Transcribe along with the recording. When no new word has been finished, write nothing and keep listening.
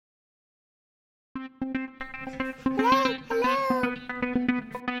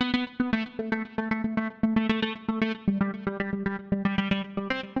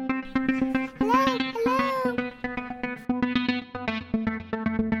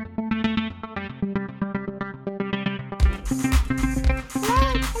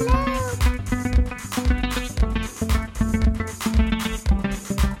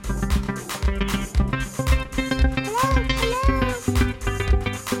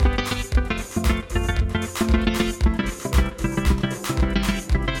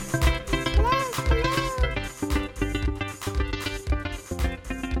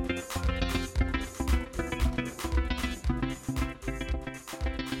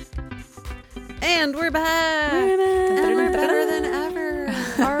And we're back. And we're better than ever.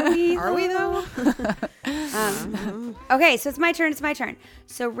 Are we? Are we though? Okay, so it's my turn.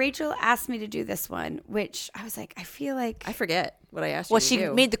 So Rachel asked me to do this one, which I was like, I feel like I forget what I asked you Well, to she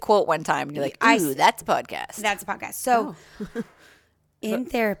do. made the quote one time, and you're like, ooh, that's a podcast. that's a podcast. So in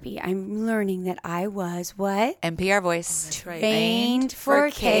therapy, I'm learning that I was what? NPR voice. Trained for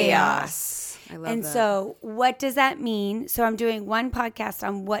chaos. I love And that. so what does that mean? So I'm doing one podcast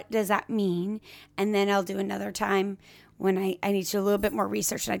on what does that mean, and then I'll do another time when I need to do a little bit more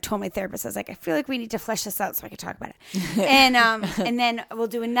research. And I told my therapist, I was like, I feel like we need to flesh this out so I can talk about it. And then we'll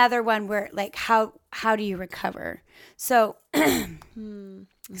do another one where like how do you recover? So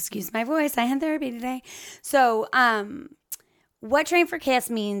excuse my voice, I had therapy today. So what Train for Chaos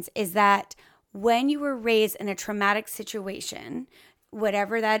means is that when you were raised in a traumatic situation,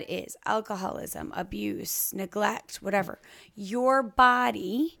 whatever that is, alcoholism, abuse, neglect, whatever, your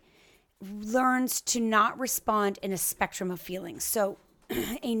body learns to not respond in a spectrum of feelings. So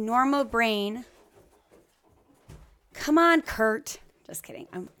a normal brain, come on, Kurt. Just kidding.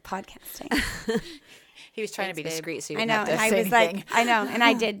 I'm podcasting. He was trying to be discreet, so you I didn't know. have to And I say was anything. like, I know. And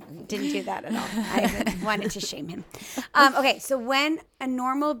I didn't do that at all. I wanted to shame him. Okay. So when a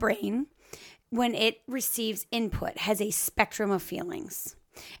normal brain, when it receives input, has a spectrum of feelings,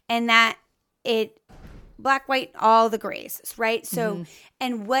 and that it black, white, all the grays, right? So,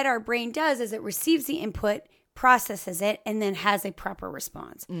 and what our brain does is it receives the input, processes it, and then has a proper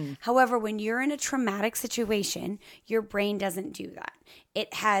response. However, when you're in a traumatic situation, your brain doesn't do that.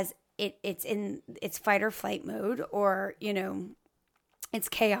 It has, it's in its fight or flight mode, or, it's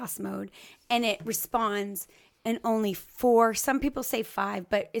chaos mode, and it responds in only 4, some people say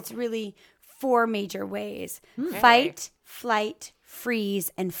 5, but it's really 4 major ways. Fight, flight,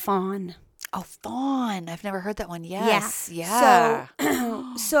 freeze, and fawn. Oh, fawn. I've never heard that one. Yes. Yeah.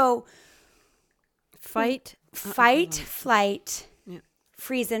 So fight, flight,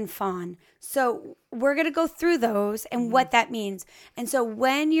 freeze, and fawn. So we're going to go through those and what that means. And so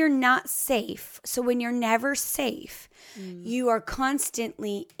when you're not safe, so when you're never safe, you are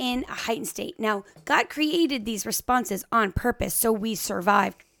constantly in a heightened state. Now, God created these responses on purpose so we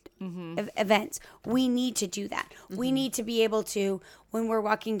survived events. We need to do that. We need to be able to, when we're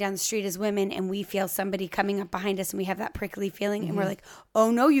walking down the street as women and we feel somebody coming up behind us and we have that prickly feeling and we're like,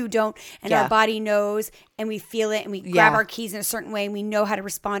 oh no, you don't. And our body knows and we feel it and we grab our keys in a certain way and we know how to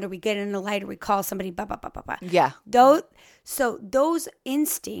respond, or we get in a light, or we call somebody, blah, blah, blah, blah, blah. Yeah. So those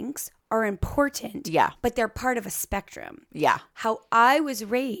instincts are important, but they're part of a spectrum. Yeah. How I was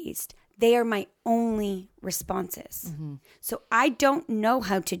raised, they are my only responses. So I don't know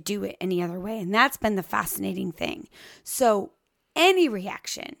how to do it any other way. And that's been the fascinating thing. So any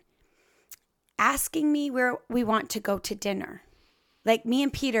reaction, asking me where we want to go to dinner, like me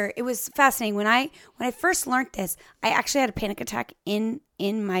and Peter, it was fascinating. When I first learned this, I actually had a panic attack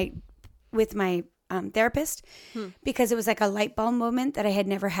with my therapist because it was like a light bulb moment that I had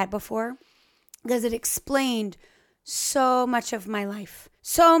never had before, because it explained so much of my life.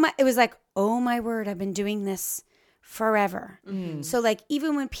 It was like, oh my word, I've been doing this forever. So like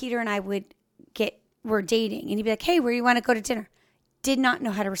even when Peter and I were dating and he'd be like, hey, where do you want to go to dinner? Did not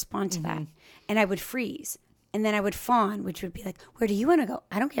know how to respond to that. And I would freeze. And then I would fawn, which would be like, where do you want to go?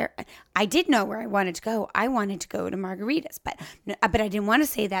 I don't care. I did know where I wanted to go. I wanted to go to Margaritas, but I didn't want to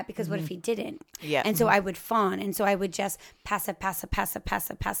say that because what if he didn't? Yeah. And so I would fawn. And so I would just passive.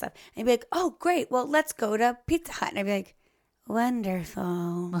 And be like, oh, great. Well, let's go to Pizza Hut. And I'd be like,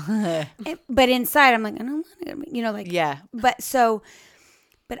 wonderful. But inside, I'm like, I don't want to,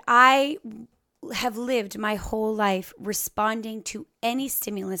 But I have lived my whole life responding to any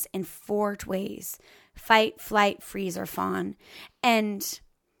stimulus in 4 ways: fight, flight, freeze, or fawn. And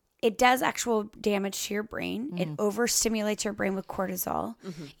it does actual damage to your brain. It overstimulates your brain with cortisol.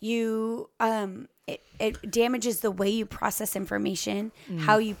 You, it damages the way you process information,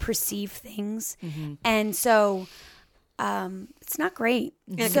 how you perceive things. And so it's not great.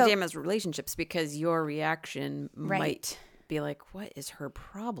 And it can damage relationships because your reaction might be like, what is her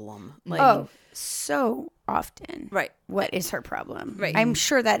problem? Like, so often. Right. What is her problem? Right. I'm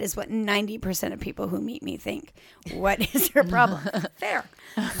sure that is what 90% of people who meet me think. What is her problem? Fair.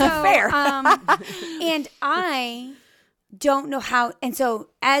 Fair. And I don't know how. And so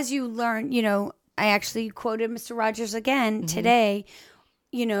as you learn, I actually quoted Mr. Rogers again today.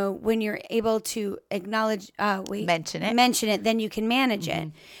 When you're able to acknowledge, mention it, then you can manage it.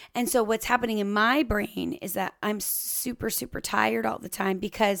 And so what's happening in my brain is that I'm super, super tired all the time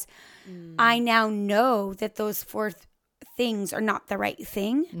because I now know that those 4 things are not the right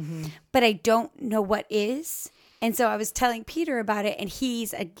thing, but I don't know what is. And so I was telling Peter about it, and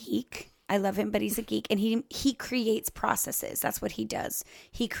he's a geek. I love him, but he's a geek. And he creates processes. That's what he does.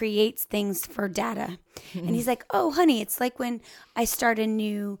 He creates things for data. And he's like, oh, honey, it's like when I start a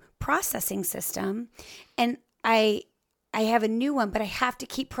new processing system and I have a new one, but I have to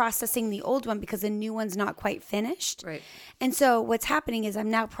keep processing the old one because the new one's not quite finished. Right. And so what's happening is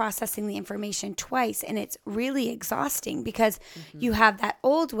I'm now processing the information twice, and it's really exhausting because you have that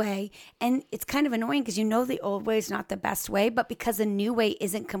old way, and it's kind of annoying because you know the old way is not the best way, but because the new way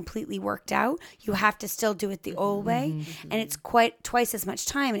isn't completely worked out, you have to still do it the old way, and it's quite twice as much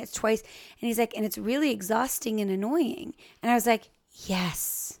time, and it's twice. And he's like, and it's really exhausting and annoying. And I was like,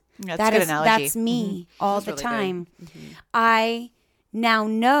 yes. That's me all the really time. I now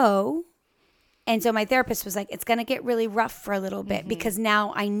know. And so my therapist was like, it's going to get really rough for a little bit because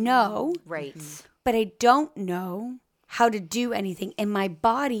now I know. Right. But I don't know how to do anything. And my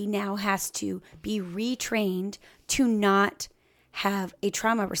body now has to be retrained to not have a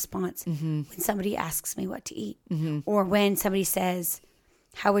trauma response when somebody asks me what to eat or when somebody says,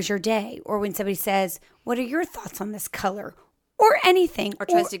 how was your day? Or when somebody says, what are your thoughts on this color? Or anything. Or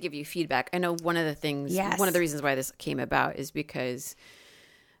tries to give you feedback. I know one of the things, one of the reasons why this came about is because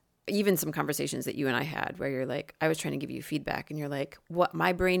even some conversations that you and I had where you're like, I was trying to give you feedback and you're like, what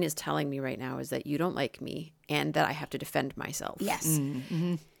my brain is telling me right now is that you don't like me and that I have to defend myself. Yes.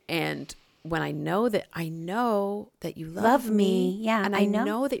 And when I know that you love me. Yeah. And I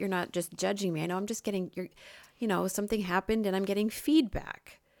know that you're not just judging me. I know I'm just getting something happened and I'm getting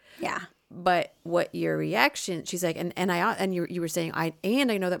feedback. Yeah. But what your reaction, she's like, and you were saying, I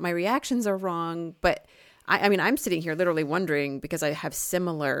know that my reactions are wrong, but I mean, I'm sitting here literally wondering because I have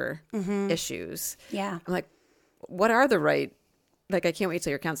similar issues. Yeah. I'm like, what are the right, like, I can't wait till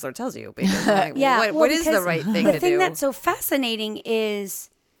your counselor tells you. Because I'm like, what is the right thing to do? The thing that's so fascinating is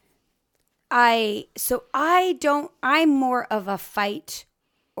I'm more of a fight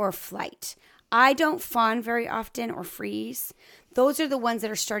or flight. I don't fawn very often or freeze. Those are the ones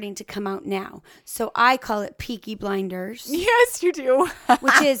that are starting to come out now. So I call it Peaky Blinders. Yes, you do.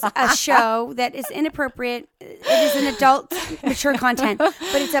 Which is a show that is inappropriate. It is an adult, mature content. But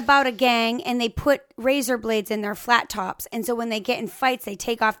it's about a gang, and they put razor blades in their flat tops. And so when they get in fights, they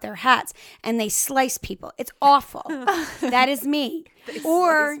take off their hats, and they slice people. It's awful. That is me.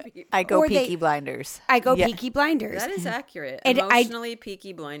 I go Peaky Blinders. I go Peaky Blinders. That is accurate. Emotionally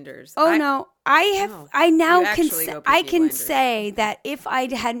Peaky Blinders. No. I can say that if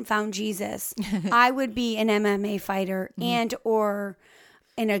I hadn't found Jesus, I would be an MMA fighter and or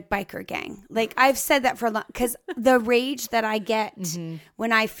in a biker gang. Like, I've said that for a long, because the rage that I get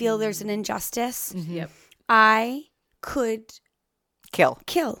when I feel there's an injustice, I could kill.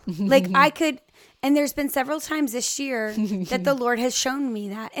 Like, I could, and there's been several times this year that the Lord has shown me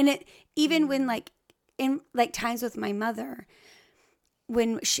that. And it, even when in times with my mother,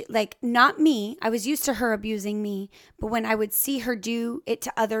 when she, not me, I was used to her abusing me, but when I would see her do it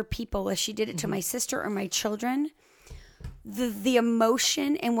to other people, as she did it to my sister or my children, the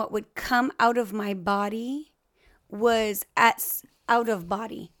emotion and what would come out of my body was out of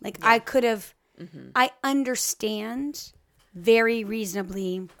body. I could have, I understand very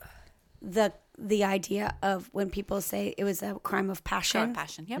reasonably the idea of when people say it was a crime of passion. Crime of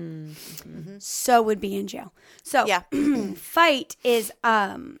passion, yep. So would be in jail. So fight is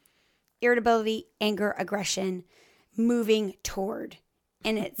irritability, anger, aggression, moving toward.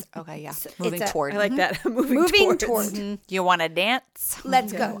 And it's moving toward. I like that. moving toward. You want to dance?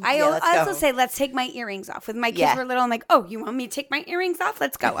 Let's go. I also say, let's take my earrings off. When my kids were little, I'm like, oh, you want me to take my earrings off?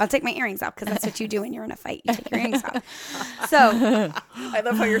 Let's go. I'll take my earrings off, because that's what you do when you're in a fight. You take your earrings off. So I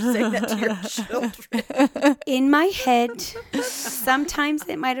love how you're saying that to your children. In my head, sometimes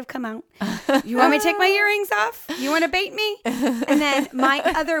it might have come out. You want me to take my earrings off? You want to bait me? And then my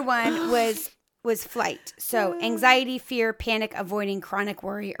other one was flight. So anxiety, fear, panic, avoiding, chronic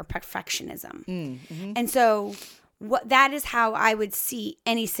worry, or perfectionism. And so that is how I would see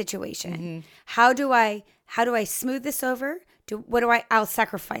any situation. How do I smooth this over? I'll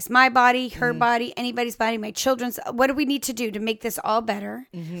sacrifice my body, her body, anybody's body, my children's. What do we need to do to make this all better?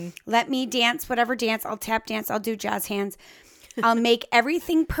 Let me dance, whatever dance. I'll tap dance. I'll do jazz hands. I'll make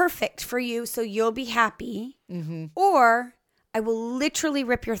everything perfect for you so you'll be happy. Or I will literally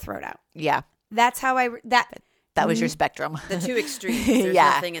rip your throat out. Yeah. That's how that was your spectrum. The two extremes. There's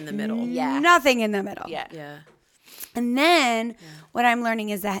nothing in the middle. Yeah. Nothing in the middle. Yeah. And then what I'm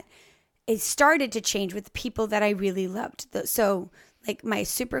learning is that it started to change with the people that I really loved. So like my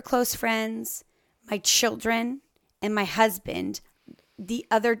super close friends, my children, and my husband,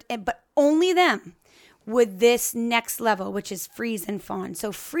 but only them, with this next level, which is freeze and fawn.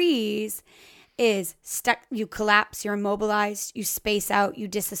 So freeze is stuck. You collapse, you're immobilized, you space out, you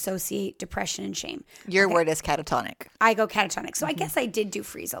disassociate, depression and shame. Your word is catatonic. I go catatonic. So I guess I did do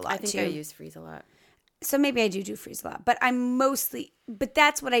freeze a lot I think too. I use freeze a lot. So maybe I do freeze a lot, but but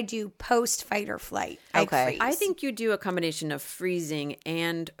that's what I do post fight or flight. Okay. I think you do a combination of freezing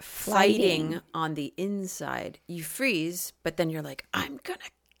and fighting on the inside. You freeze, but then you're like, I'm going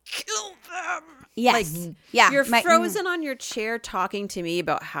to kill them. Yes. Like, yeah. You're frozen on your chair talking to me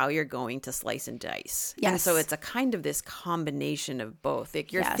about how you're going to slice and dice. Yes. And so it's a kind of this combination of both.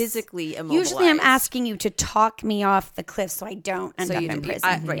 Like you're Yes. physically immobilized. Usually I'm asking you to talk me off the cliff so I don't end up in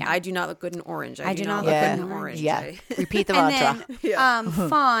prison. Right. I do not look good in orange. I do not look good in orange. Yeah. Repeat the mantra. And then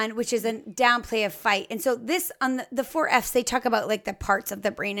fawn, which is a downplay of fight. And so this on the 4 Fs, they talk about like the parts of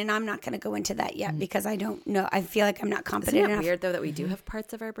the brain, and I'm not going to go into that yet because I don't know. I feel like I'm not competent Isn't it enough. weird though that we do have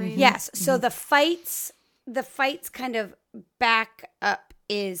parts of our brain? Yes. So the fights kind of back up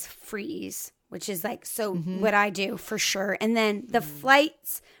is freeze, which is like, so what I do for sure. And then the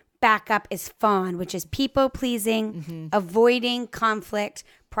flights back up is fawn, which is people pleasing, avoiding conflict,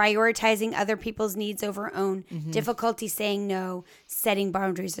 prioritizing other people's needs over own, difficulty saying no, setting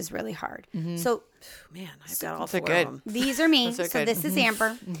boundaries is really hard. So Man, I've got all Those are four good. of them. these are me. Those are So good. this is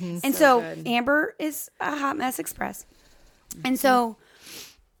Amber. And so good. Amber is a hot mess express. And so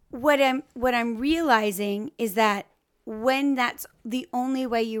what I'm realizing is that when that's the only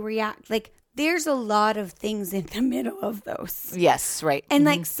way you react, like there's a lot of things in the middle of those. Yes, right. And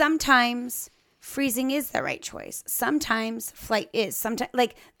like sometimes freezing is the right choice. Sometimes flight is. Sometimes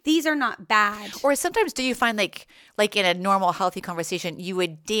like these are not bad. Or sometimes do you find like in a normal, healthy conversation, you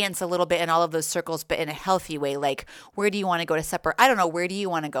would dance a little bit in all of those circles, but in a healthy way? Like, where do you want to go to supper? I don't know. Where do you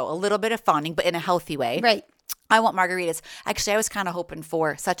want to go? A little bit of fawning, but in a healthy way. Right. I want margaritas. Actually, I was kind of hoping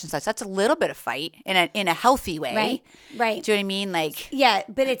for such and such. That's a little bit of fight in a healthy way. Right. Right. Do you know what I mean? Like, Yeah,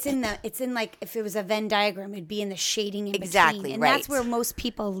 but it's in like if it was a Venn diagram, it'd be in the shading in Exactly, between. And right. that's where most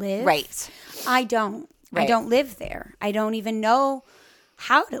people live. right. I don't. I Right. don't live there. I don't even know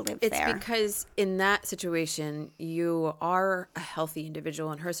how to live It's there. because in that situation, you are a healthy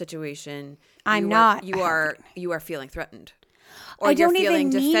individual. In her situation, I'm you not Are, a you are feeling threatened, or I you're don't feeling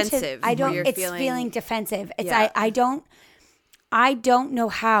even need defensive. to. I don't. or you're It's feeling defensive. It's Yeah. I don't know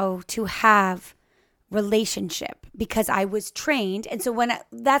how to have relationship because I was trained, and so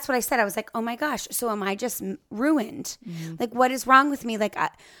that's what I said. I was like, oh my gosh, so am I just ruined? Like, what is wrong with me? Like,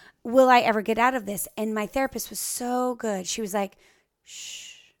 will I ever get out of this? And my therapist was so good. She was like, shh.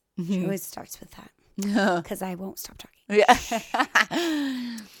 She always starts with that because I won't stop talking. Yeah.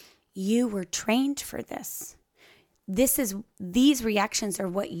 You were trained for this. These reactions are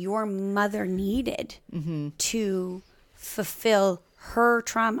what your mother needed to fulfill her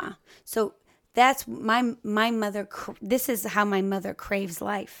trauma. So that's my mother. This is how my mother craves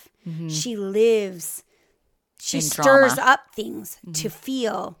life. She lives. She In stirs trauma. up things to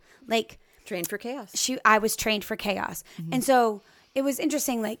feel like trained for chaos. I was trained for chaos. And so it was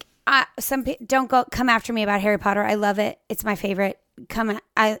interesting. Like some people don't come after me about Harry Potter. I love it. It's my favorite.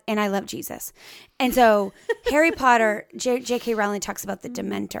 I love Jesus. And so Harry Potter, J.K. Rowling talks about the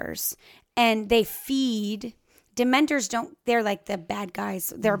Dementors, and they feed. Dementors they're like the bad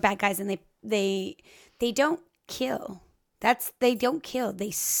guys. They're bad guys, and they don't kill. They don't kill.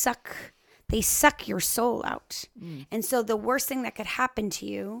 They suck your soul out. And so the worst thing that could happen to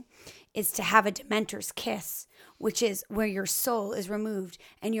you is to have a Dementor's kiss, which is where your soul is removed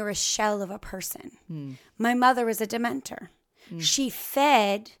and you're a shell of a person. My mother is a Dementor. She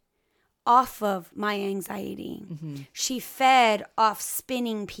fed off of my anxiety. She fed off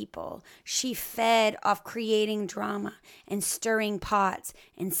spinning people. She fed off creating drama and stirring pots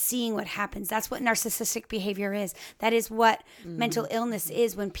and seeing what happens. That's what narcissistic behavior is. That is what mental illness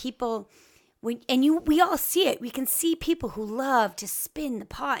is. When people, we all see it. We can see people who love to spin the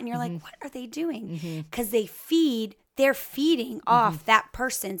pot, and you're like, what are they doing? Because they're feeding off that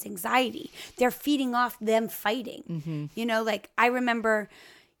person's anxiety. They're feeding off them fighting. You know, like I remember,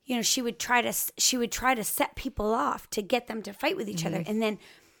 you know, she would try to set people off to get them to fight with each other, and then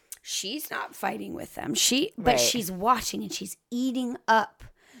she's not fighting with them. But she's watching and she's eating up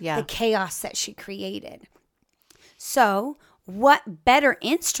the chaos that she created. So, what better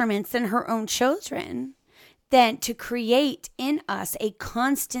instruments than her own children than to create in us a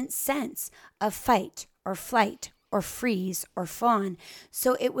constant sense of fight or flight or freeze or fawn?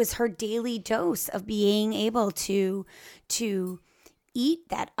 So it was her daily dose of being able to eat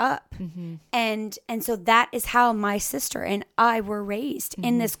that up. And so that is how my sister and I were raised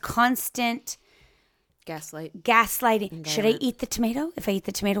in this constant Gaslighting. Should I eat the tomato? If I eat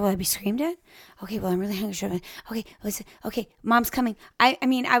the tomato, will I be screamed at? Okay, well, I'm really hungry. Should I? Okay, listen. Okay, mom's coming. I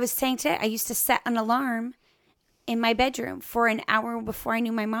mean, I was saying today, I used to set an alarm in my bedroom for an hour before I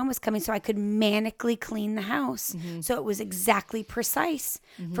knew my mom was coming so I could manically clean the house. So it was exactly precise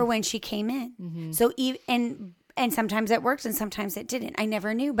for when she came in. So and sometimes it worked and sometimes it didn't. I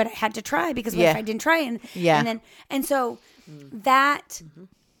never knew, but I had to try because what if I didn't try? And so that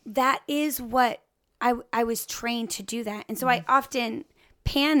is what I was trained to do that. And so I often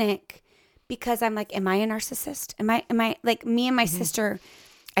panic because I'm like, am I a narcissist? Am I like me and my sister?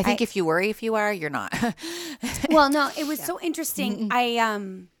 I think if you worry if you are, you're not. Well, no, it was so interesting.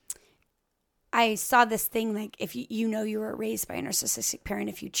 I saw this thing like if you know you were raised by a narcissistic parent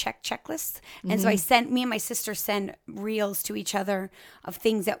if you check checklists. And so me and my sister send reels to each other of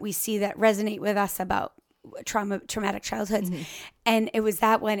things that we see that resonate with us about traumatic childhoods. And it was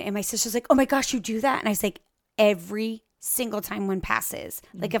that one. And my sister's like, oh my gosh, you do that? And I was like, every single time one passes.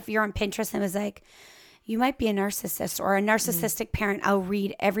 Like if you're on Pinterest and it was like, you might be a narcissist or a narcissistic parent. I'll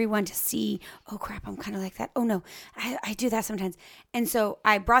read everyone to see, oh crap, I'm kind of like that. Oh no, I do that sometimes. And so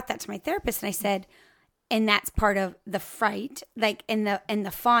I brought that to my therapist and I said, and that's part of the fright, like in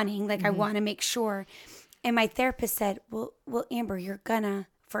the fawning, like I want to make sure. And my therapist said, well, Amber,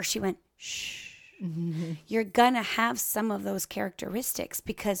 first she went, shh, you're gonna have some of those characteristics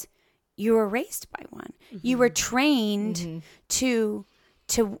because you were raised by one. You were trained to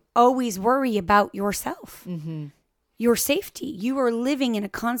always worry about yourself, your safety. You were living in a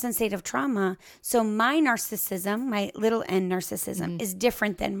constant state of trauma. So my narcissism, my little n narcissism, is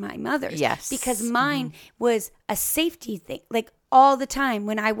different than my mother's. Yes. Because mine was a safety thing. Like all the time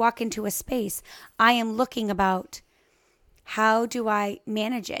when I walk into a space, I am looking about how do I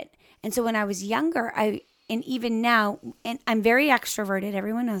manage it? And so when I was younger, and even now, and I'm very extroverted.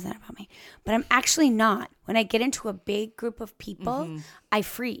 Everyone knows that about me. But I'm actually not. When I get into a big group of people, I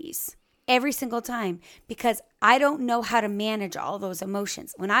freeze every single time because I don't know how to manage all those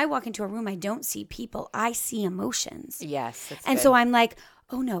emotions. When I walk into a room, I don't see people. I see emotions. Yes. And so I'm like,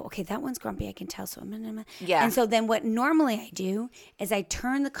 oh no, okay, that one's grumpy. I can tell. So yeah. And so then what normally I do is I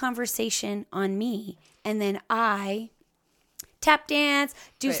turn the conversation on me and then I tap dance,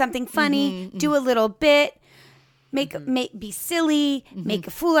 do something funny, do a little bit. Be silly, make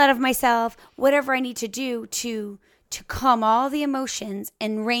a fool out of myself, whatever I need to do to calm all the emotions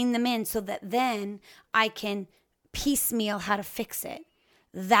and rein them in so that then I can piecemeal how to fix it.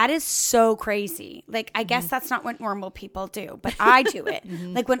 That is so crazy. Like, I guess that's not what normal people do, but I do it.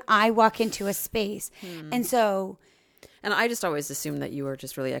 Like when I walk into a space. And so. And I just always assumed that you were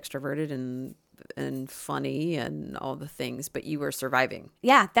just really extroverted and funny and all the things, but you were surviving.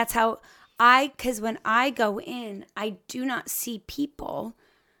 Yeah, that's how. Because when I go in, I do not see people.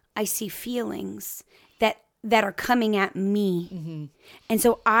 I see feelings that are coming at me. And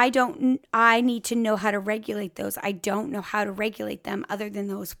so I need to know how to regulate those. I don't know how to regulate them other than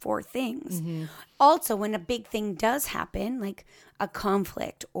those 4 things. Also, when a big thing does happen, like a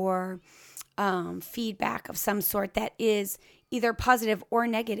conflict or feedback of some sort that is either positive or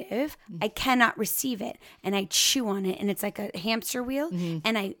negative, I cannot receive it. And I chew on it. And it's like a hamster wheel.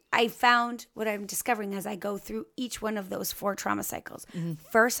 And I found what I'm discovering as I go through each one of those 4 trauma cycles.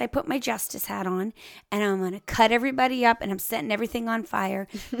 First, I put my justice hat on and I'm going to cut everybody up and I'm setting everything on fire.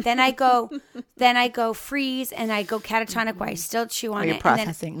 Then I go freeze and I go catatonic while I still chew on it.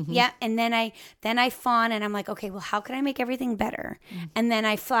 Processing. And then, yeah. And then I fawn and I'm like, okay, well, how can I make everything better? And then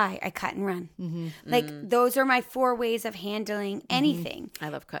I fly, I cut and run. Like those are my 4 ways of handling anything. I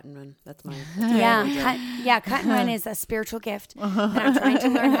love cut and run. That's mine. Cut and run is a spiritual gift that I'm trying to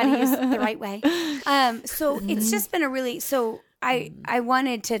learn how to use the right way. So it's just been I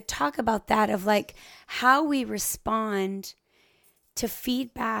wanted to talk about that of like how we respond to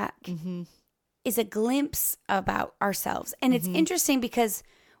feedback is a glimpse about ourselves. And it's interesting because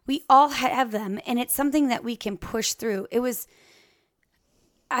we all have them and it's something that we can push through. It was,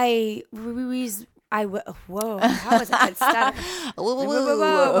 whoa, how was it? Stutter.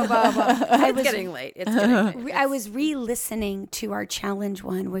 It's getting late. I was re-listening to our challenge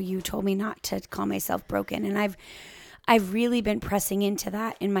one where you told me not to call myself broken. And I've really been pressing into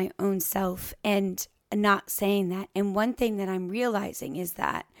that in my own self and not saying that. And one thing that I'm realizing is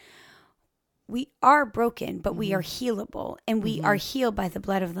that we are broken, but we are healable and we are healed by the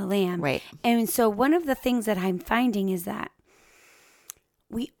blood of the Lamb. Right. And so one of the things that I'm finding is that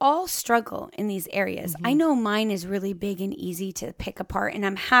we all struggle in these areas. I know mine is really big and easy to pick apart, and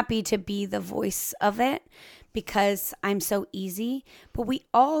I'm happy to be the voice of it because I'm so easy, but we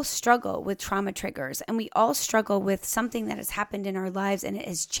all struggle with trauma triggers, and we all struggle with something that has happened in our lives, and it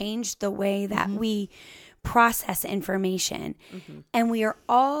has changed the way that we process information. And we are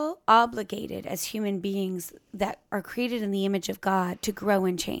all obligated as human beings that are created in the image of God to grow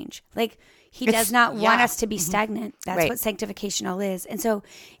and change. Like, he does not want us to be stagnant. That's what sanctificational is. And so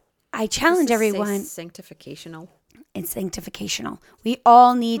I challenge everyone. Sanctificational. It's sanctificational. We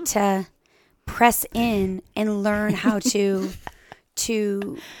all need to press in and learn how to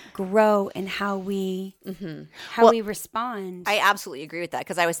grow and how we we respond. I absolutely agree with that,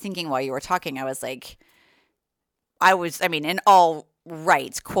 because I was thinking while you were talking, I was like, in all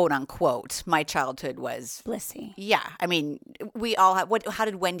rights, quote unquote, my childhood was blissy. Yeah. I mean, we all have, how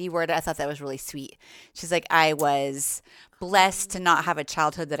did Wendy word it? I thought that was really sweet. She's like, I was blessed to not have a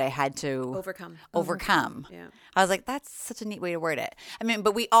childhood that I had to overcome. Yeah. I was like, that's such a neat way to word it. I mean,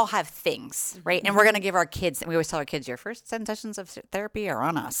 but we all have things, right? And we're going to give our kids, and we always tell our kids, your first 10 sessions of therapy are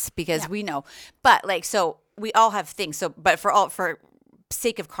on us, because we know. But like, so we all have things. So, but for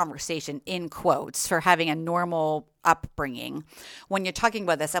sake of conversation, in quotes, for having a normal upbringing, when you're talking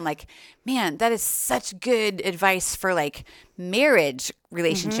about this, I'm like, man, that is such good advice for like marriage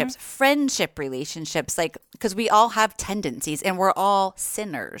relationships, friendship relationships, like, because we all have tendencies, and we're all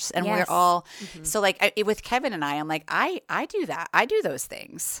sinners, and we're all so like with Kevin and I'm like, I do that. I do those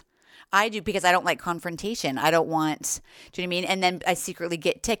things. I do, because I don't like confrontation. I don't want, do you know what I mean? And then I secretly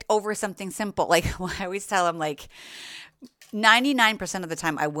get ticked over something simple. Like, I always tell him, like, 99% of the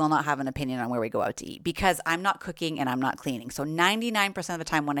time, I will not have an opinion on where we go out to eat, because I'm not cooking and I'm not cleaning. So 99% of the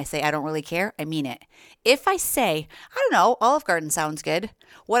time when I say I don't really care, I mean it. If I say, I don't know, Olive Garden sounds good,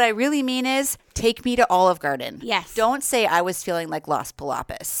 what I really mean is take me to Olive Garden. Yes. Don't say I was feeling like Los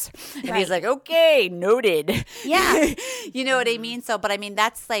Palapis. And he's like, okay, noted. Yeah. You know what I mean? So, but I mean,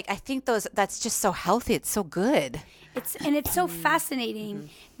 that's like, I think that's just so healthy. It's so good. It's so fascinating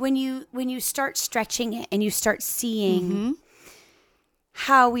when you start stretching it and you start seeing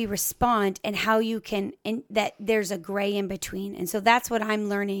how we respond and how you can, and that there's a gray in between. And so that's what I'm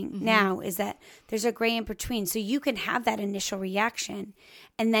learning now, is that there's a gray in between. So you can have that initial reaction,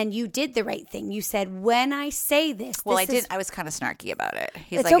 and then you did the right thing. You said, when I say this, well, I did. I was kind of snarky about it.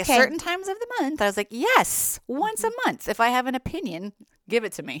 He's like, okay. At certain times of the month. I was like, yes, once a month. If I have an opinion, give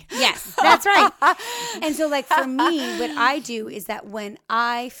it to me. Yes, that's right. And so, like, for me, what I do is that when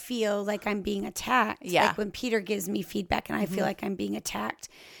I feel like I'm being attacked, like when Peter gives me feedback and I feel like I'm being attacked,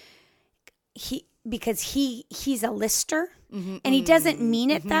 because he's a lister, and he doesn't mean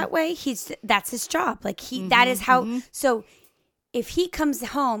it that way. That's his job. Like, that is how. So if he comes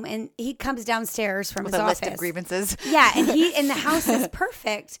home and he comes downstairs from with his a office, list of grievances, and the house is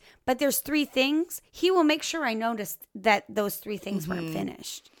perfect, but there's 3 things, he will make sure I notice that those 3 things weren't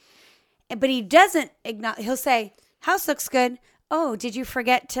finished. But he doesn't acknowledge. He'll say, "House looks good. Oh, did you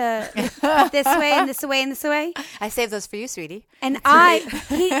forget to put this way and this way and this way?" I saved those for you, sweetie. And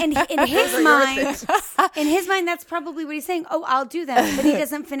in his mind, that's probably what he's saying. Oh, I'll do that, but he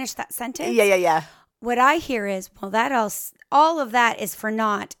doesn't finish that sentence. Yeah. What I hear is, well, all of that is for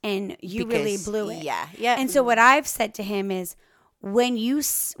naught, and you really blew it. Yeah. And so what I've said to him is,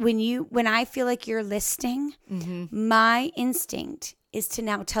 when I feel like you're listing, my instinct is to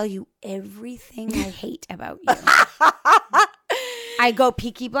now tell you everything I hate about you. I go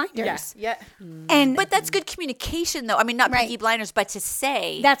Peaky Blinders. Yeah. But that's good communication, though. I mean, not Peaky Blinders, but to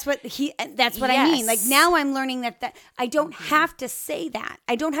say that's what I mean. Like, now I'm learning that I don't have to say that.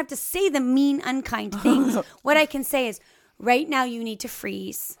 I don't have to say the mean, unkind things. What I can say is, right now you need to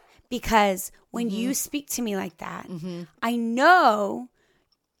freeze, because when you speak to me like that, I know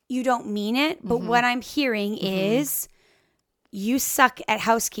you don't mean it, but what I'm hearing is, you suck at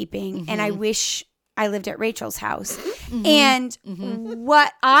housekeeping, and I wish I lived at Rachel's house. And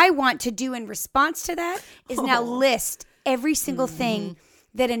what I want to do in response to that is now list every single thing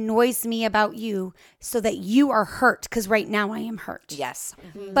that annoys me about you, so that you are hurt, because right now I am hurt. Yes.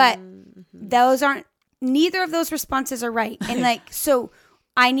 But neither of those responses are right. And like, so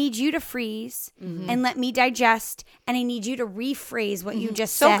I need you to freeze and let me digest, and I need you to rephrase what you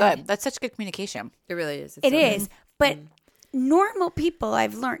just said. So good. That's such good communication. It really is. It is. But normal people,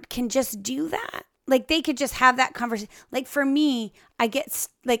 I've learned, can just do that. Like, they could just have that conversation. Like, for me, I get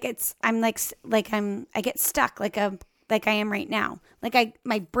I get stuck like I am right now. Like,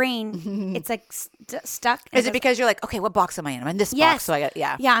 my brain, it's like stuck. Is it because you're like, okay, what box am I in? I'm in this box. So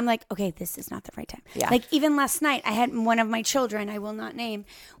yeah, I'm like, okay, this is not the right time. Yeah. Like, even last night, I had one of my children, I will not name,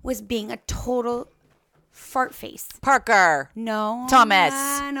 was being a total fart face. Parker. No. Thomas.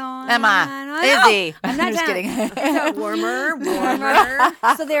 Emma. Izzy. I'm not just kidding. warmer.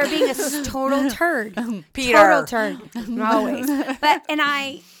 So they were being a total turd. Peter. Total turd. Always. But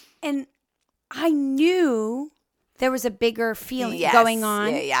I knew there was a bigger feeling going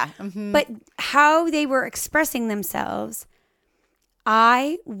on. Yeah. Mm-hmm. But how they were expressing themselves,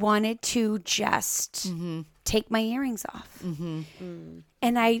 I wanted to just take my earrings off. Mm-hmm.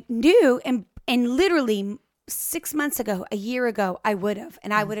 And I knew, and literally 6 months ago, a year ago, I would have.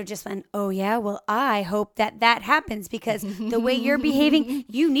 And I would have just went, oh, yeah, well, I hope that happens because the way you're behaving,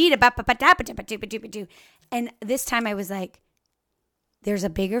 you need a And this time I was like, there's a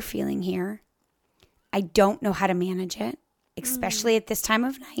bigger feeling here. I don't know how to manage it, especially at this time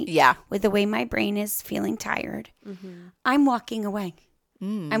of night. Yeah. With the way my brain is feeling tired. Mm-hmm. I'm walking away.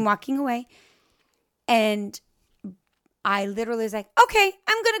 I'm walking away. And I literally was like, okay,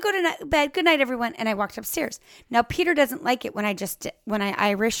 I'm going to go to bed. Good night, everyone. And I walked upstairs. Now, Peter doesn't like it when I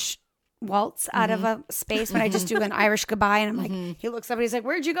Irish waltz out of a space, when I just do an Irish goodbye. And I'm like, he looks up and he's like,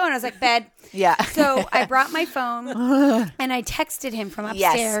 where'd you go? And I was like, bed. Yeah. So I brought my phone and I texted him from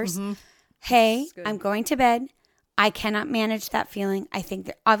upstairs. Yes. Hey, I'm going to bed. I cannot manage that feeling. I think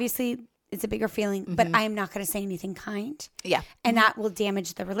that obviously it's a bigger feeling, but I am not going to say anything kind. Yeah. And that will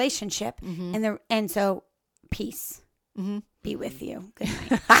damage the relationship. And so peace. Be with you. Good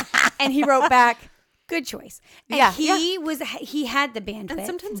night. And he wrote back, good choice. And he had the bandwidth. And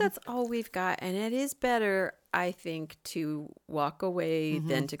sometimes that's all we've got. And it is better, I think, to walk away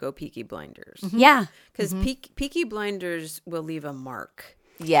than to go Peaky Blinders. Yeah. Because Peaky Blinders will leave a mark.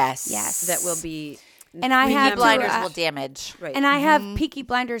 Yes. That will be. And I have blinders will damage. Right. And I have Peaky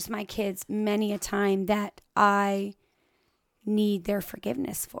Blinders my kids many a time that I need their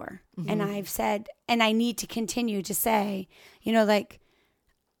forgiveness for. And I've said, and I need to continue to say, like,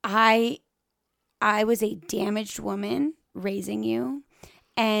 I was a damaged woman raising you,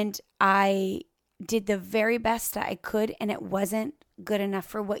 and I did the very best that I could, and it wasn't good enough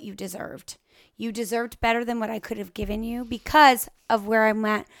for what you deserved. You deserved better than what I could have given you because of where I'm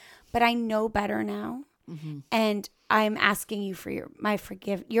at. But I know better now, and I'm asking you for your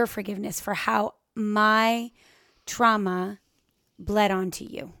forgiveness for how my trauma bled onto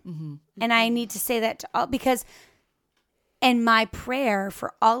you. And I need to say that to all, because, and my prayer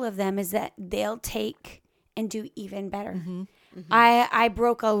for all of them is that they'll take and do even better. I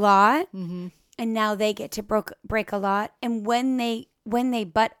broke a lot, and now they get to break a lot. And when they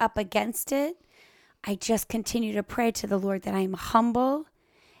butt up against it, I just continue to pray to the Lord that I am humble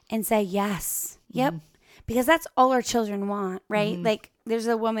and say, yes, yep. Because that's all our children want, right? Like, there's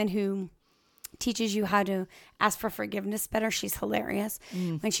a woman who teaches you how to ask for forgiveness better. She's hilarious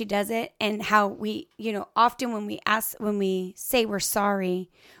when she does it. And how we, often when we say we're sorry,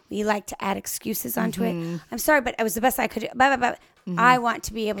 we like to add excuses onto it. I'm sorry, but it was the best I could do. But I want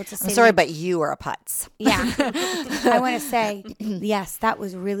to be able to say, I'm sorry, but you are a putz. Yeah. I want to say, yes, that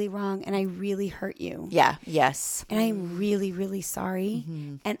was really wrong. And I really hurt you. Yeah. Yes. And I'm really, really sorry.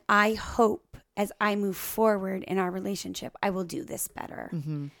 And I hope as I move forward in our relationship, I will do this better.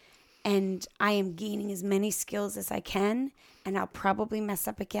 And I am gaining as many skills as I can, and I'll probably mess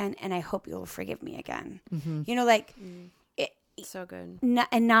up again, and I hope you'll forgive me again. So good.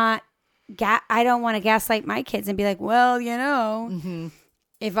 I don't want to gaslight my kids and be like, well,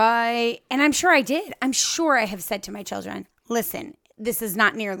 if and I'm sure I did. I'm sure I have said to my children, listen, this is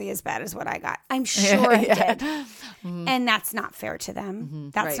not nearly as bad as what I got. I'm sure I did. And that's not fair to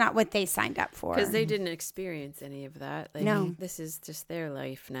them. That's not what they signed up for. Because they didn't experience any of that. Like, no. This is just their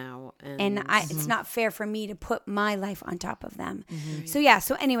life now. And it's not fair for me to put my life on top of them. So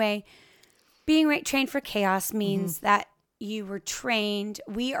anyway, being trained for chaos means that you were trained.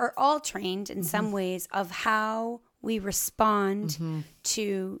 We are all trained in some ways of how we respond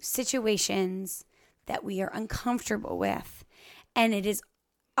to situations that we are uncomfortable with. And it is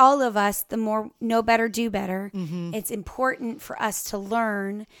all of us, the more know better, do better. It's important for us to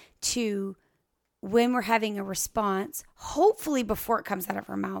learn to, when we're having a response, hopefully before it comes out of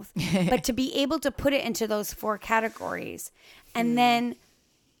our mouth, but to be able to put it into those 4 categories. And then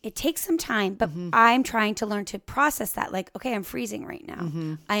it takes some time, but I'm trying to learn to process that. Like, okay, I'm freezing right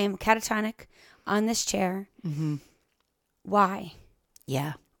now. I am catatonic on this chair. Why?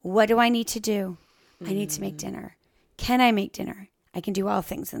 Yeah. What do I need to do? I need to make dinner. Can I make dinner? I can do all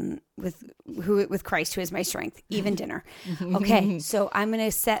things with Christ, who is my strength, even dinner. Okay, so I'm going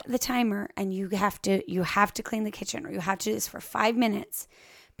to set the timer, and you have to clean the kitchen, or you have to do this for 5 minutes,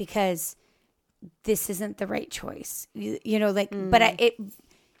 because this isn't the right choice. But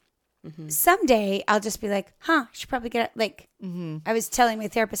someday I'll just be like, I should probably get like, I was telling my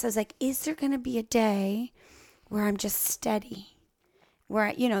therapist, I was like, is there going to be a day where I'm just steady?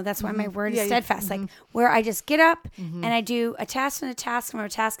 Where, that's why my word is steadfast. Like where I just get up and I do a task and a task and a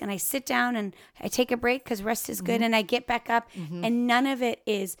task and I sit down and I take a break because rest is good and I get back up and none of it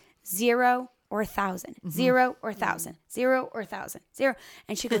is 0 or 1,000, 0 or 1,000, 0 or 1,000, 0.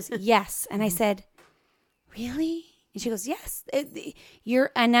 And she goes, yes. And I said, really? And she goes, yes,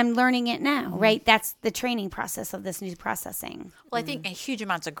 and I'm learning it now, right? That's the training process of this new processing. Well, I think huge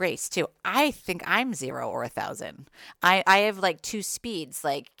amounts of grace too. I think I'm 0 or 1,000. I have like 2 speeds,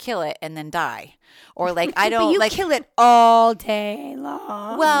 like kill it and then die. Or like, I don't but you kill it all day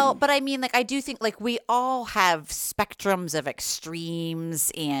long. Well, but I mean, like, I do think like we all have spectrums of extremes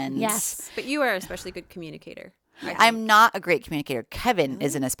and. Yes. But you are an especially good communicator. I'm not a great communicator. Kevin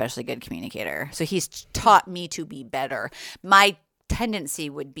is an especially good communicator. So he's taught me to be better. My tendency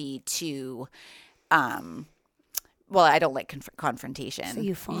would be to, well, I don't like confrontation. So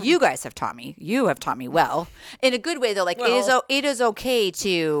you fawn. You guys have taught me. You have taught me well. In a good way, though. Like, it is okay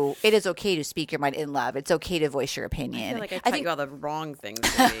to speak your mind in love. It's okay to voice your opinion. I feel like I taught you all the wrong things.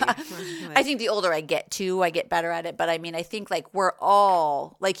 I think the older I get, too, I get better at it. But I mean, I think like we're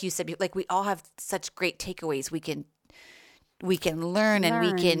all, like you said, like we all have such great takeaways. We can learn and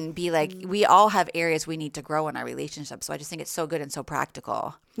we can be like, we all have areas we need to grow in our relationship. So I just think it's so good and so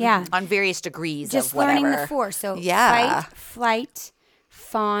practical. Yeah. On various degrees just of whatever. Learning the 4. So fight, flight,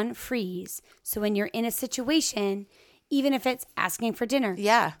 fawn, freeze. So when you're in a situation, even if it's asking for dinner.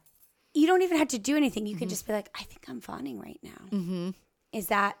 Yeah. You don't even have to do anything. You can just be like, I think I'm fawning right now. Mm-hmm. Is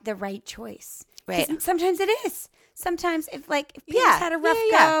that the right choice? Right. Sometimes it is. Sometimes if Peter's had a rough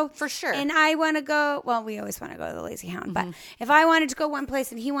go. For sure. And I want to go, well, we always want to go to the Lazy Hound. But if I wanted to go one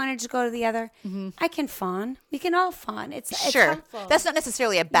place and he wanted to go to the other, I can fawn. We can all fawn. It's helpful. That's not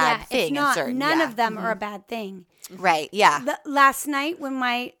necessarily a bad thing. It's not. None of them are a bad thing. Right. Yeah. Last night when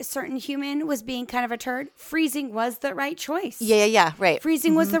my certain human was being kind of a turd, freezing was the right choice. Yeah. Right.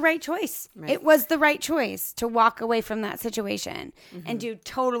 Freezing was the right choice. Right. It was the right choice to walk away from that situation and do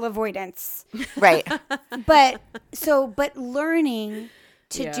total avoidance. Right. But learning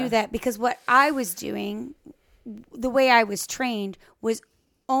to do that, because what I was doing, the way I was trained, was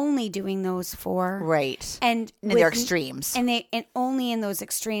only doing those 4, right, and they're extremes, and only in those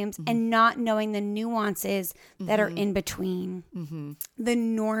extremes, and not knowing the nuances that are in between the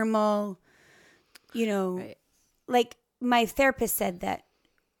normal, like my therapist said that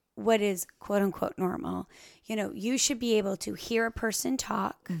what is quote unquote normal, you should be able to hear a person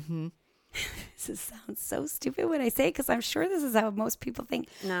talk. This sounds so stupid when I say it, because I'm sure this is how most people think.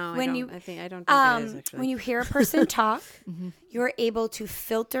 No, I don't think it is, actually. When you hear a person talk, you're able to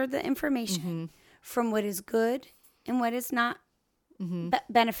filter the information from what is good and what is not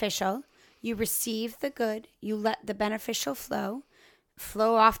beneficial. You receive the good. You let the beneficial flow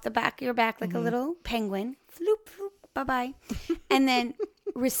off the back of your back like a little penguin. Floop, floop, bye-bye. And then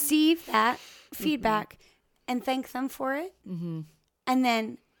receive that feedback and thank them for it. And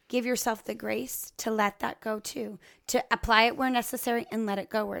then give yourself the grace to let that go too, to apply it where necessary and let it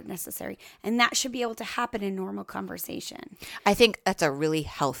go where necessary. And that should be able to happen in normal conversation. I think that's a really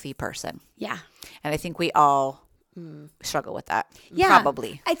healthy person. Yeah. And I think we all struggle with that. Yeah.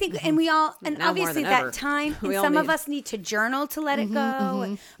 Probably. I think, and we all, and now obviously that ever. Time, and some of us need to journal to let it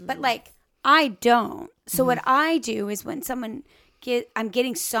go. But like, I don't. So what I do is when someone I'm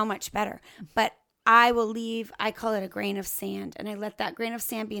getting so much better, but I will leave, I call it a grain of sand, and I let that grain of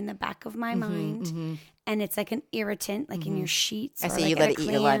sand be in the back of my mind, and it's like an irritant, like in your sheets. I say you let it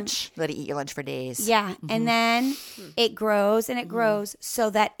eat your lunch. Let it eat your lunch for days. Yeah, and then it grows and it grows, so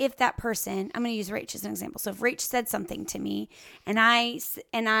that if that person, I'm going to use Rach as an example. So if Rach said something to me, and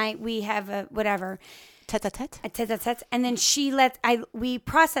we have a whatever, tete-a-tete, and then we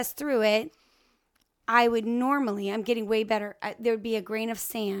process through it. I would normally, I'm getting way better. There would be a grain of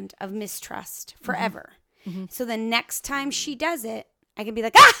sand of mistrust forever. So the next time she does it, I can be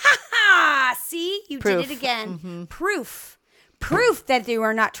like, ah, ha, ha, see, you did it again. Proof that they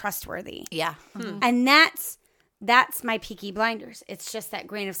were not trustworthy. Yeah. And that's my Peaky Blinders. It's just that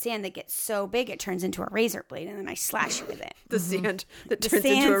grain of sand that gets so big it turns into a razor blade, and then I slash you with it. The sand that turns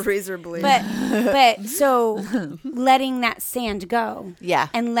into a razor blade. But so letting that sand go,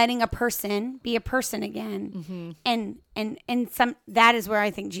 and letting a person be a person again, and some that is where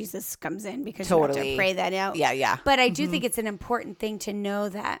I think Jesus comes in, because you have to pray that out. Yeah. But I do think it's an important thing to know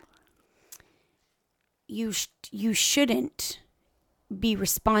that you shouldn't be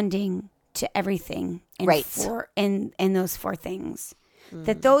responding to everything in those 4 things.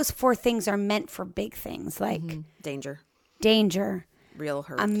 That those 4 things are meant for big things like danger, real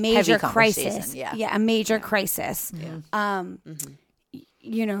hurt. A major Heavy crisis. conversation, Yeah, a major crisis. Yeah.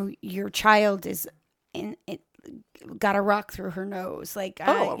 You know, your child is got a rock through her nose. Like,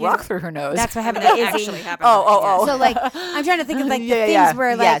 a rock through her nose. That's what happened to Izzy. Actually happened. Oh. So like, I'm trying to think of like the things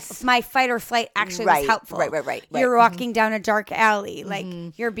where like my fight or flight actually was helpful. Right. You're walking down a dark alley, like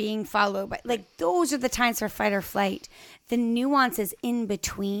you're being followed by, like those are the times for fight or flight. The nuances in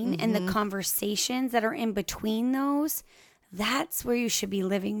between and the conversations that are in between those, that's where you should be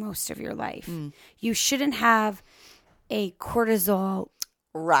living most of your life. You shouldn't have a cortisol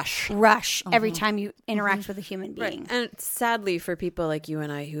rush every time you interact with a human being. Right. And sadly for people like you and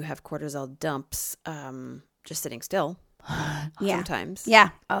I who have cortisol dumps, just sitting still sometimes. Yeah.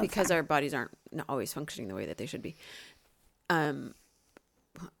 Because our bodies aren't always functioning the way that they should be. And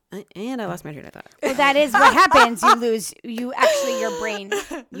I lost my train of thought. Well, that is what happens. Your brain,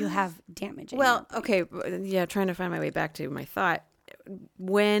 you have damage. Well, okay. Yeah. Trying to find my way back to my thought.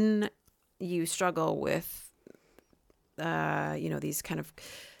 When you struggle with these kind of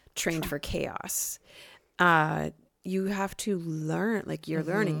trained for chaos, you have to learn, like you're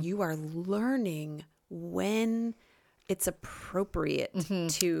learning, you are learning when it's appropriate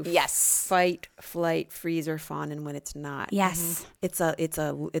to fight, flight, freeze, or fawn, and when it's not. Yes. It's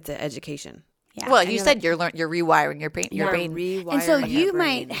an education. Yeah. Well, you said you're rewiring your brain. And so you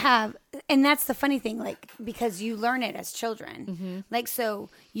might have, and that's the funny thing, like, because you learn it as children. Like, so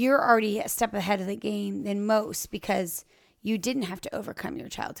you're already a step ahead of the game than most because you didn't have to overcome your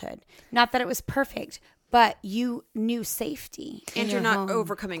childhood. Not that it was perfect, but you knew safety. And you're not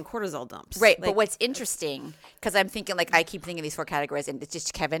overcoming cortisol dumps. Right. But what's interesting, because I'm thinking, like, I keep thinking these 4 categories, and it's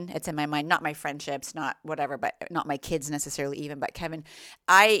just Kevin. It's in my mind, not my friendships, not whatever, but not my kids necessarily even, but Kevin.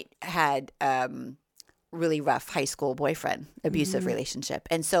 I had really rough high school boyfriend, abusive relationship.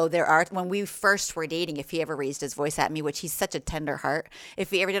 And so when we first were dating, if he ever raised his voice at me, which he's such a tender heart,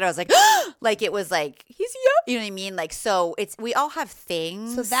 if he ever did, I was like, like it was like, he's young. You know what I mean? Like, so we all have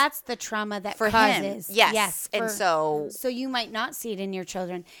things. So that's the trauma that for causes. Him. Yes. And so you might not see it in your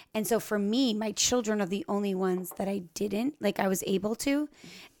children. And so for me, my children are the only ones that I didn't, like I was able to.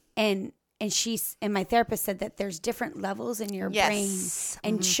 And my therapist said that there's different levels in your brain.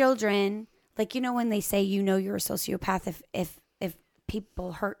 And children, like, when they say, you're a sociopath if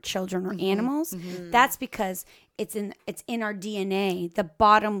people hurt children or animals, that's because it's in our DNA. The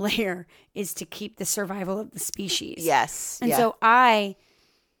bottom layer is to keep the survival of the species. Yes. And so I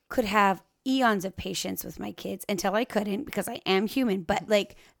could have eons of patience with my kids until I couldn't, because I am human. But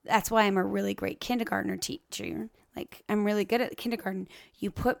like, that's why I'm a really great kindergartner teacher. Like, I'm really good at kindergarten.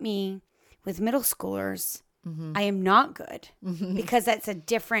 You put me with middle schoolers, I am not good, because that's a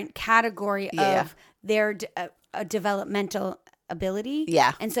different category of their developmental ability.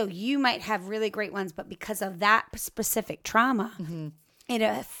 Yeah. And so you might have really great ones, but because of that specific trauma, it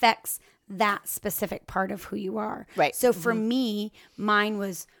affects that specific part of who you are. Right. So for me, mine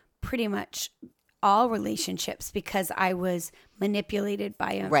was pretty much all relationships, because I was manipulated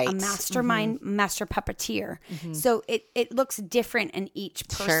by a mastermind, master puppeteer. So it looks different in each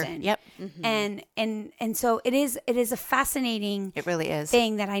person. Sure. Yep. And so it is a fascinating, it really is,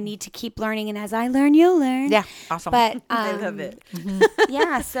 thing that I need to keep learning. And as I learn, you'll learn. Yeah. Awesome. But I love it.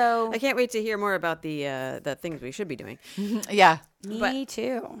 Yeah. So I can't wait to hear more about the things we should be doing. Yeah. Me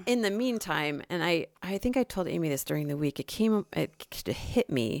too. In the meantime, and I think I told Amy this during the week, it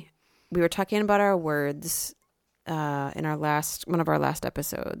hit me. We were talking about our words in one of our last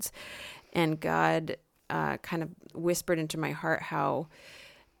episodes, and God kind of whispered into my heart how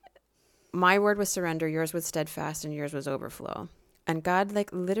my word was surrender, yours was steadfast, and yours was overflow. And God, like,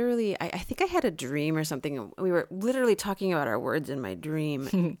 literally, I think I had a dream or something. We were literally talking about our words in my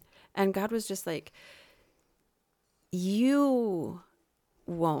dream, and God was just like, you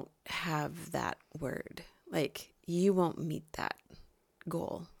won't have that word. Like, you won't meet that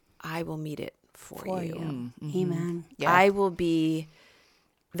goal. I will meet it for you. Amen. Yeah. I will be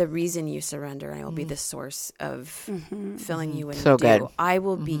the reason you surrender, and I will be the source of filling you when So you do. good. I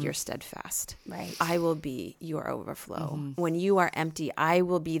will be your steadfast. Right. I will be your overflow. When you are empty, I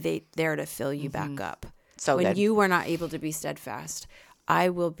will be there to fill you back up. So when good. you are not able to be steadfast, I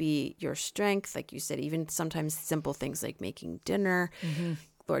will be your strength. Like you said, even sometimes simple things like making dinner.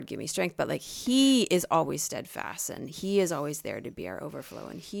 Lord, give me strength. But like, he is always steadfast, and he is always there to be our overflow,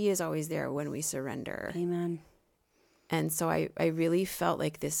 and he is always there when we surrender. Amen. And so I really felt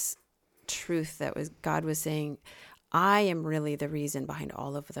like this truth that God was saying, I am really the reason behind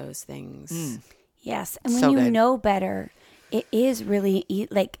all of those things. Yes. And when So you good. know better, it is really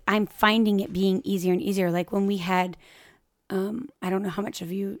like, I'm finding it being easier and easier. Like when we had, I don't know how much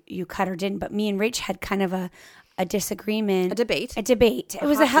of you cut or didn't, but me and Rach had kind of a a disagreement, a debate. It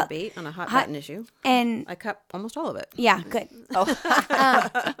was a debate on a hot button issue, and I cut almost all of it. Yeah, good.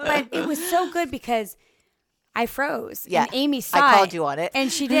 But it was so good because I froze. Yeah. And Amy saw I called you on it.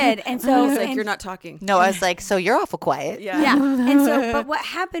 And she did. And so I was like, you're not talking. No, I was like, so you're awful quiet. Yeah. And so, but what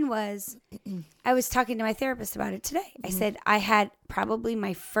happened was I was talking to my therapist about it today. I said, I had probably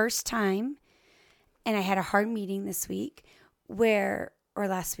my first time, and I had a hard meeting this week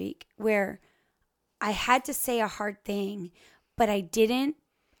last week, where I had to say a hard thing, but I didn't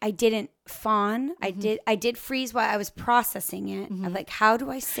fawn. I did freeze while I was processing it. I'm like, how do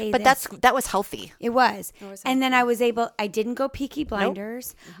I say But this? that was healthy. It was. And then I didn't go Peaky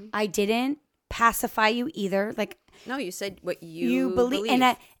Blinders. Nope. I didn't pacify you either. Like, no, you said what you believe.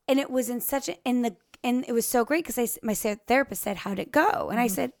 And it was in such and it was so great because my therapist said, how'd it go? And I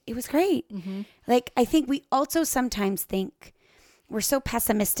said, it was great. Like, I think we also sometimes think we're so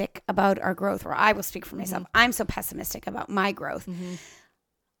pessimistic about our growth, or I will speak for myself. I'm so pessimistic about my growth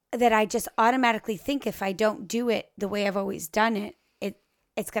that I just automatically think if I don't do it the way I've always done it,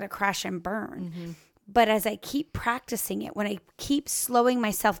 it's going to crash and burn. But as I keep practicing it, when I keep slowing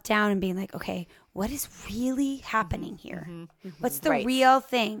myself down and being like, okay, what is really happening here? What's the real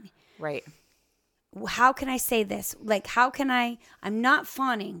thing? Right. How can I say this? Like, I'm not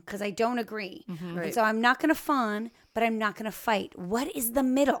fawning because I don't agree. And so I'm not going to fawn, but I'm not going to fight. What is the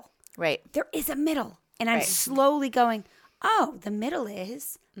middle? Right. There is a middle. And I'm slowly going, oh, the middle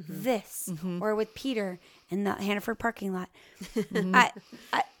is this. Or with Peter in the Hannaford parking lot.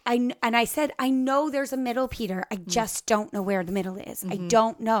 I said, I know there's a middle, Peter. I just don't know where the middle is. I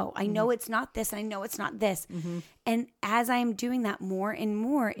don't know. I know it's not this, and I know it's not this. And as I'm doing that more and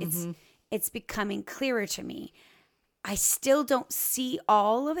more, it's becoming clearer to me. I still don't see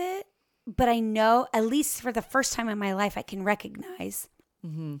all of it, but I know, at least for the first time in my life, I can recognize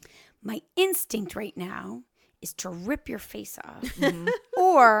my instinct right now is to rip your face off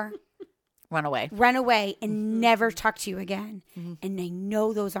or run away and never talk to you again. And I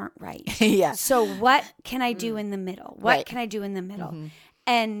know those aren't right. Yeah. So what can I do in the middle? What can I do in the middle?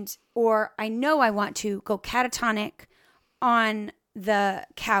 Or I know I want to go catatonic on the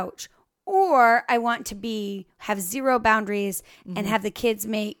couch, or I want to have zero boundaries and have the kids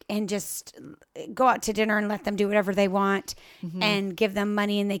make and just go out to dinner and let them do whatever they want and give them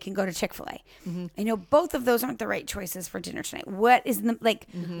money and they can go to Chick-fil-A. I know both of those aren't the right choices for dinner tonight. What is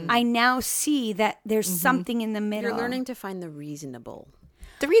I now see that there's something in the middle. You're learning to find the reasonable.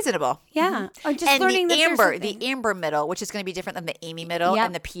 The reasonable. Yeah. Or just and learning the amber middle, which is going to be different than the Amy middle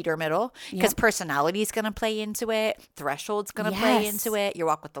and the Peter middle, because personality is going to play into it. Threshold's going to play into it. Your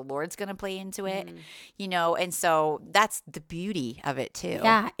walk with the Lord's going to play into it, and so that's the beauty of it too.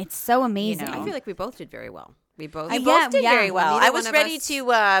 Yeah. It's so amazing. I feel like we both did very well. We both did very well. I was ready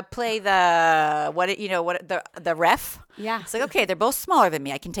to play the ref. Yeah. It's like, okay, they're both smaller than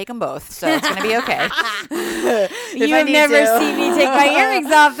me. I can take them both, so it's going to be okay. You've never seen me take my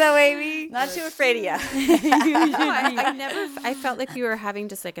earrings off, though, Amy. Not too afraid of you. I felt like we were having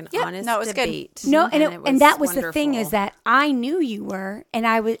just like an honest debate. Good. No, and that was wonderful. The thing is that I knew you were, and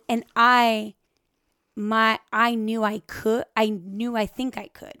I knew I could. I think I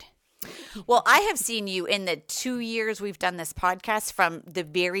could. Well, I have seen you in the 2 years we've done this podcast, from the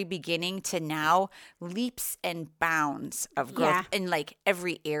very beginning to now, leaps and bounds of growth in like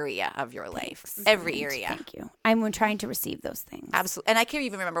every area of your life. Every area. Thank you. I'm trying to receive those things. Absolutely. And I can't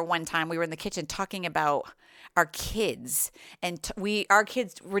even remember one time we were in the kitchen talking about our kids, and our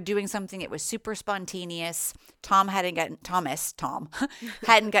kids were doing something that was super spontaneous. Tom hadn't gotten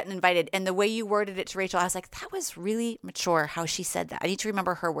invited, and the way you worded it to Rachel, I was like, that was really mature how she said that. I need to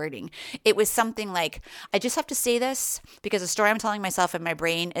remember her wording. It was something like, I just have to say this because the story I'm telling myself in my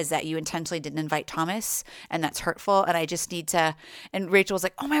brain is that you intentionally didn't invite Thomas, and that's hurtful, and I just need to. And Rachel was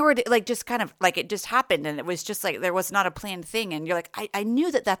like, oh my word, like just kind of like it just happened, and it was just like there was not a planned thing, and you're like, I knew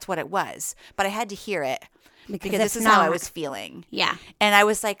that that's what it was, but I had to hear it. Because this is how I was feeling. Yeah. And I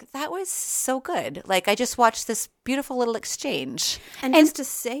was like, that was so good. Like, I just watched this beautiful little exchange. And just to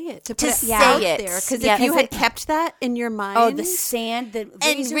say it. To say it. Because if you had kept that in your mind. Oh, the sand.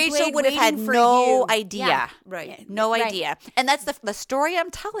 And Rachel would have had no idea. Yeah. Right. No idea. And that's the story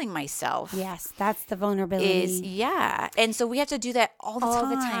I'm telling myself. Yes. That's the vulnerability. And so we have to do that all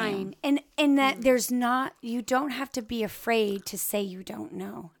the time. And that you don't have to be afraid to say you don't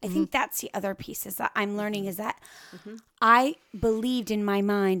know. I think that's the other piece is that I'm learning is that I believed in my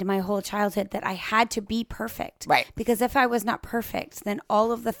mind my whole childhood that I had to be perfect. Right. Because if I was not perfect, then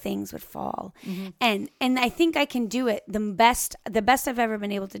all of the things would fall. And I think I can do it. The best I've ever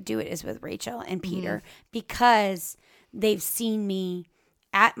been able to do it is with Rachel and Peter because they've seen me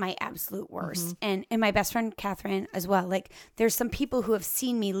at my absolute worst. And my best friend, Catherine, as well. Like, there's some people who have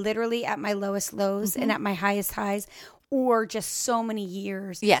seen me literally at my lowest lows and at my highest highs, or just so many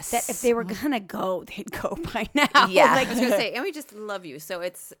years. Yes. That if they were going to go, they'd go by now. Yeah. Like I was going to say, and we just love you. So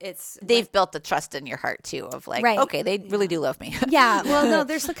it's they've built the trust in your heart too of like, Right. okay, they really do love me. Yeah. Well, no,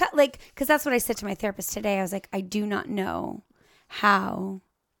 there's like, because that's what I said to my therapist today. I was like, I do not know how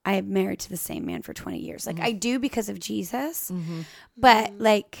I am married to the same man for 20 years. Like, I do because of Jesus, but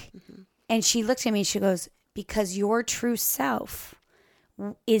like, and she looked at me and she goes, because your true self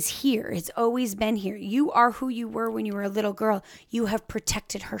is here. It's always been here. You are who you were when you were a little girl. You have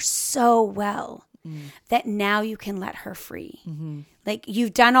protected her so well that now you can let her free. Like,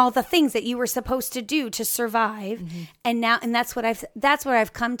 you've done all the things that you were supposed to do to survive. And now, and that's what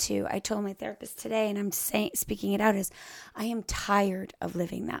I've come to. I told my therapist today, and I'm speaking it out, is I am tired of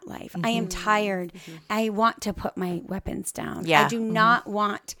living that life. I am tired. I want to put my weapons down. Yeah. I do not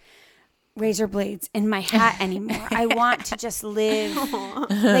want razor blades in my hat anymore. I want to just live.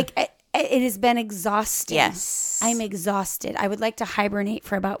 Like, it has been exhausting. Yes. I'm exhausted. I would like to hibernate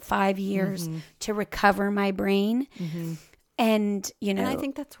for about 5 years to recover my brain. And, you know, and I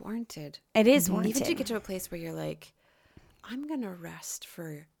think that's warranted. It is warranted. Even to get to a place where you're like, I'm going to rest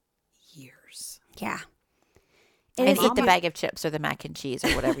for years. Yeah. And eat the bag of chips or the mac and cheese or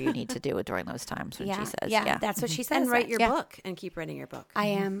whatever you need to do during those times when she says. Yeah, that's what she says. And write your book and keep writing your book. I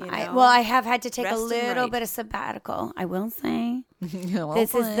am. You know? I have had to take Rest a and little write. bit of sabbatical. I will say. Well,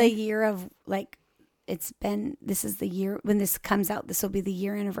 This is the year of, like, this is the year when this comes out. This will be the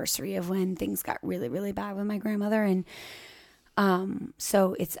year anniversary of when things got really, really bad with my grandmother. And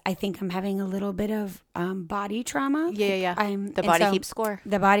so I think I'm having a little bit of body trauma. Yeah. The body keeps score.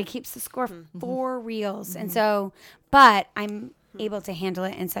 The body keeps the score for reals. And so, but I'm able to handle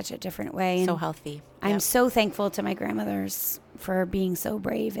it in such a different way. And So healthy. I'm so thankful to my grandmothers for being so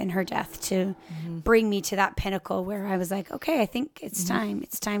brave in her death to bring me to that pinnacle where I was like, okay, I think it's time.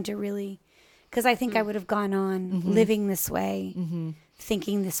 It's time to really, because I think I would have gone on living this way,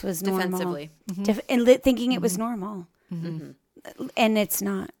 thinking this was normal. Defensively. Thinking it was normal. And it's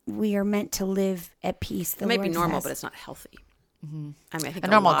not. We are meant to live at peace. It might be normal, but it's not healthy. I mean, I think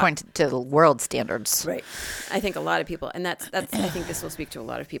Normal according to the world standards. Right. I think a lot of people, and that's. I think this will speak to a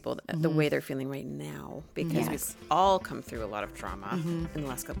lot of people, the way they're feeling right now, because we've all come through a lot of trauma in the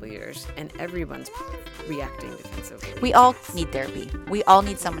last couple of years, and everyone's reacting defensively. We all need therapy. We all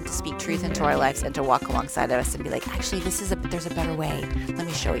need someone to speak truth into our lives and to walk alongside of us and be like, actually, there's a better way. Let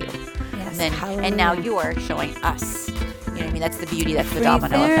me show you. Yes, And now you are showing us. You know what I mean? That's the beauty. That's the Free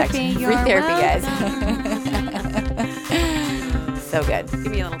domino effect. therapy, Free you're therapy, guys. welcome. So good. Give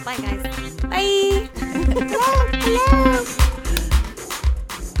me a little bye, guys. Bye. Hello.